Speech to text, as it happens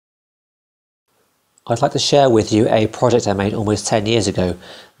I'd like to share with you a project I made almost 10 years ago.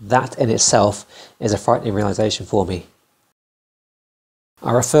 That in itself is a frightening realisation for me.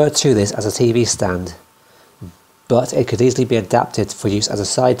 I refer to this as a TV stand, but it could easily be adapted for use as a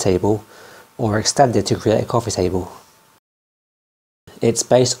side table or extended to create a coffee table. It's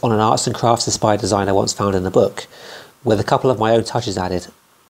based on an arts and crafts inspired design I once found in a book, with a couple of my own touches added.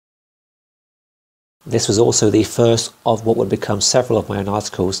 This was also the first of what would become several of my own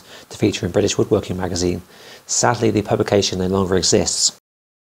articles to feature in British Woodworking magazine. Sadly, the publication no longer exists.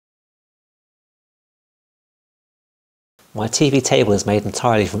 My TV table is made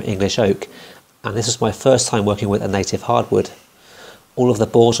entirely from English oak, and this was my first time working with a native hardwood. All of the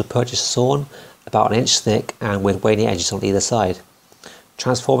boards were purchased sawn, about an inch thick and with waning edges on either side.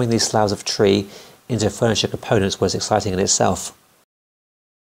 Transforming these slabs of tree into furniture components was exciting in itself.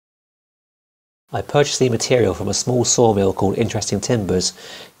 I purchased the material from a small sawmill called Interesting Timbers,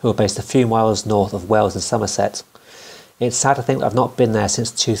 who are based a few miles north of Wales in Somerset. It's sad to think that I've not been there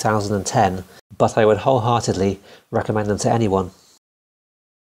since 2010, but I would wholeheartedly recommend them to anyone.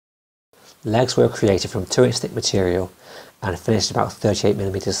 Legs were created from 2-inch thick material and finished about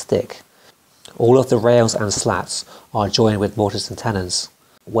 38mm thick. All of the rails and slats are joined with mortise and tenons.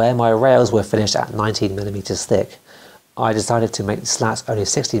 Where my rails were finished at 19mm thick, I decided to make the slats only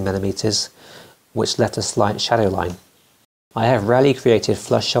 16mm, which left a slight shadow line. I have rarely created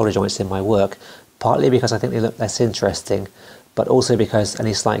flush shoulder joints in my work, partly because I think they look less interesting, but also because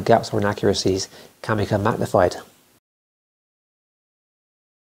any slight gaps or inaccuracies can become magnified.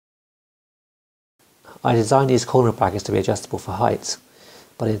 I designed these corner brackets to be adjustable for height,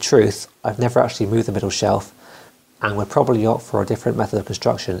 but in truth I've never actually moved the middle shelf and would probably opt for a different method of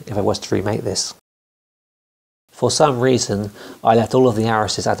construction if I was to remake this. For some reason, I left all of the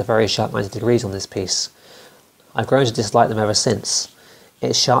arrises at a very sharp 90 degrees on this piece. I've grown to dislike them ever since.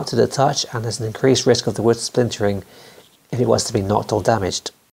 It's sharp to the touch and there's an increased risk of the wood splintering if it was to be knocked or damaged.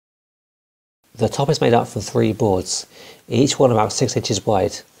 The top is made up from 3 boards, each one about 6 inches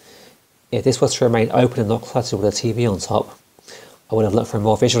wide. If this was to remain open and not cluttered with a TV on top, I would have looked for a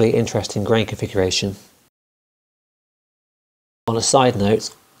more visually interesting grain configuration. On a side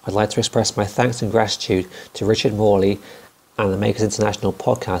note, I'd like to express my thanks and gratitude to Richard Morley and the Makers International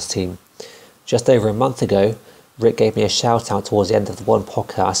podcast team. Just over a month ago, Rick gave me a shout out towards the end of the one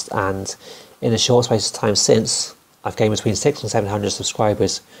podcast, and in a short space of time since, I've gained between 600 and 700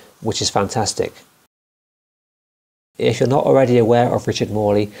 subscribers, which is fantastic. If you're not already aware of Richard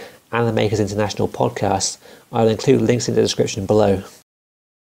Morley and the Makers International podcast, I'll include links in the description below.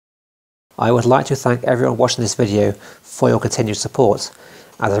 I would like to thank everyone watching this video for your continued support,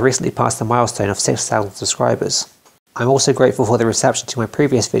 as I recently passed the milestone of 6,000 subscribers. I'm also grateful for the reception to my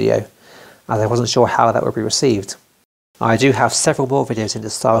previous video, as I wasn't sure how that would be received. I do have several more videos in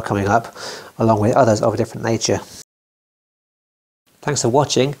this style coming up, along with others of a different nature. Thanks for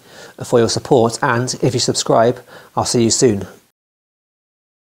watching, for your support, and if you subscribe, I'll see you soon.